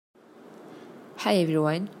Hi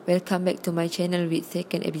everyone, welcome back to my channel with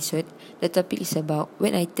second episode. The topic is about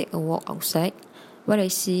when I take a walk outside. What I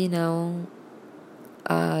see now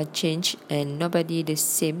change and nobody the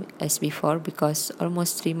same as before because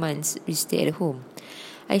almost 3 months we stay at home.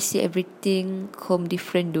 I see everything home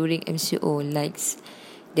different during MCO, like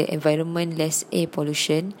the environment less air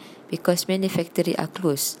pollution because many factories are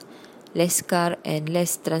closed, less car and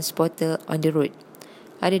less transporter on the road.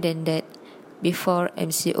 Other than that, before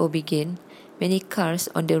MCO began, many cars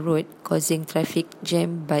on the road causing traffic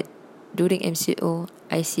jam, but during MCO,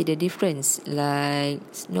 I see the difference, like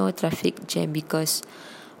no traffic jam because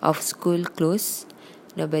of school closed,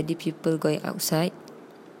 nobody people going outside.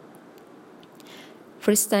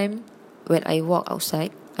 First time when I walk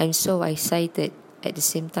outside, I'm so excited. At the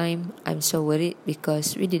same time, I'm so worried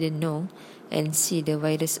because we didn't know and see the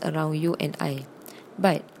virus around you and I.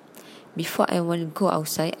 But before I want to go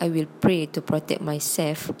outside, I will pray to protect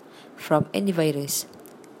myself from any virus.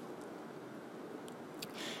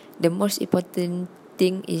 The most important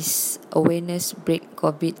thing is awareness break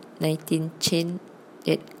COVID-19 chain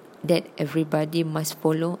that everybody must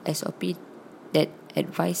follow SOP that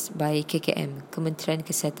advised by KKM, Kementerian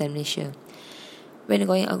Kesihatan Malaysia. When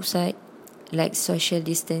going outside, like social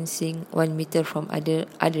distancing 1 meter from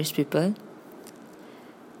others people.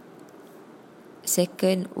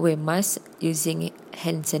 Second, wear mask using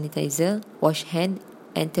hand sanitizer, wash hand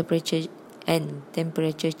and temperature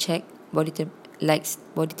check body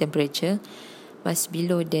temperature must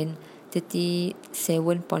below than 37.5.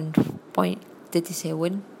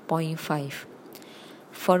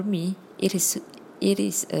 For me, it is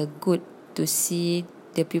good to see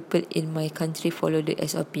the people in my country follow the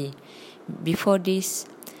SOP. Before this,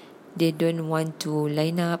 they don't want to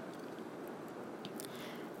line up,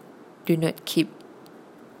 do not keep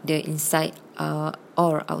the inside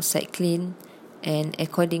or outside clean, and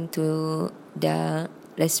according to their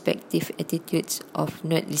respective attitudes of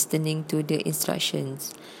not listening to the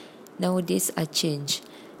instructions. Nowadays are changed.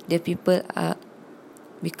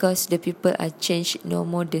 Because the people are changed, no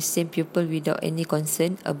more the same people without any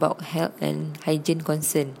concern about health and hygiene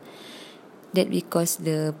concern. That because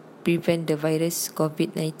the prevent the virus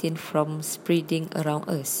COVID-19 from spreading around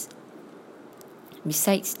us.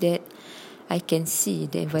 Besides that, I can see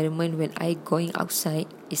the environment when I going outside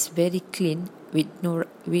is very clean with no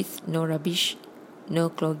rubbish, no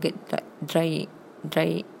clogged drainage,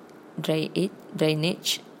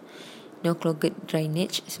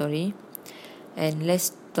 and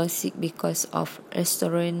less toxic because of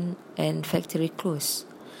restaurant and factory close.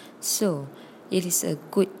 So it is a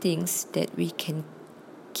good thing that we can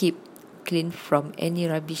keep clean from any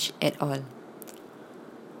rubbish at all.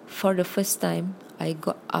 For the first time, I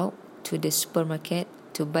got out to the supermarket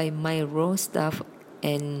to buy my raw stuff,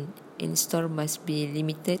 and in-store must be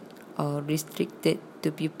limited or restricted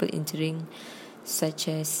to people entering, such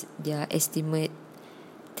as their estimate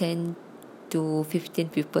 10 to 15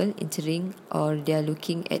 people entering, or they are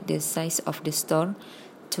looking at the size of the store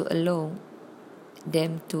to allow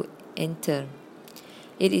them to enter.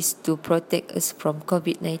 It is to protect us from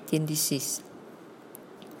COVID-19 disease.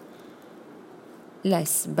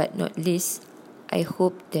 Last but not least, I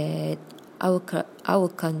hope that our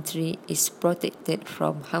country is protected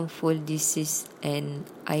from harmful disease, and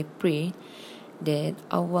I pray that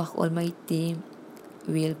Allah Almighty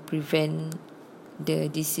will prevent the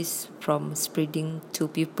disease from spreading to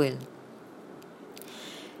people,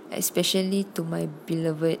 especially to my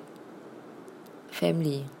beloved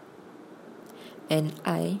family. And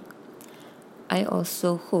I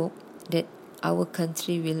also hope that our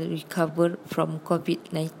country will recover from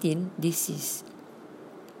COVID-19 disease.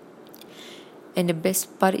 And the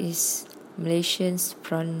best part is Malaysians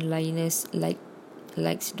frontliners like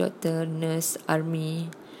doctor, nurse, army,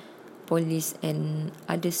 police and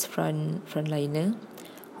others frontliner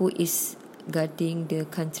who is guarding the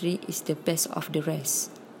country is the best of the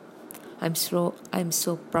rest. I'm so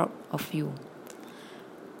proud of you.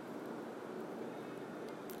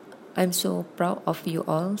 I'm so proud of you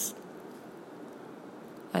all.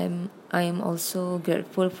 I am also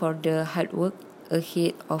grateful for the hard work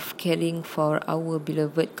ahead of caring for our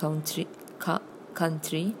beloved country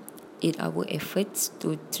in our efforts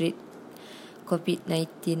to treat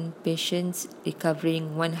COVID-19 patients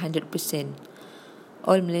recovering 100%.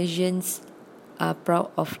 All Malaysians are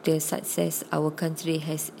proud of the success our country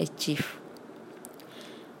has achieved.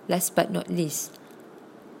 Last but not least,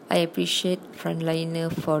 I appreciate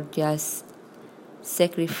frontliner for their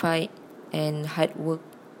sacrifice and hard work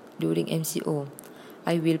during MCO.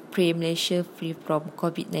 I will pray Malaysia free from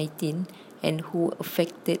COVID-19, and who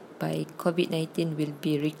affected by COVID-19 will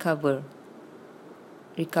be recovered.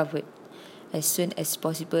 As soon as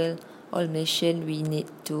possible, all Malaysians, we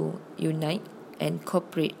need to unite and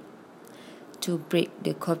cooperate to break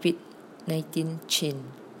the COVID-19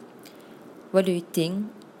 chain. What do you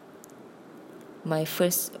think? My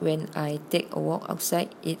first when I take a walk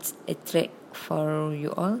outside, it's a trek for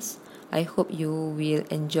you all. I hope you will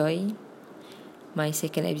enjoy my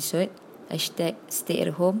second episode. Hashtag stay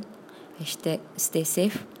at home. Hashtag stay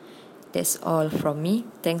safe. That's all from me.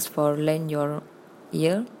 Thanks for lending your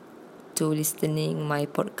ear to listening my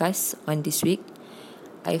podcast on this week.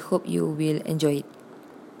 I hope you will enjoy it.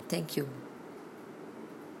 Thank you.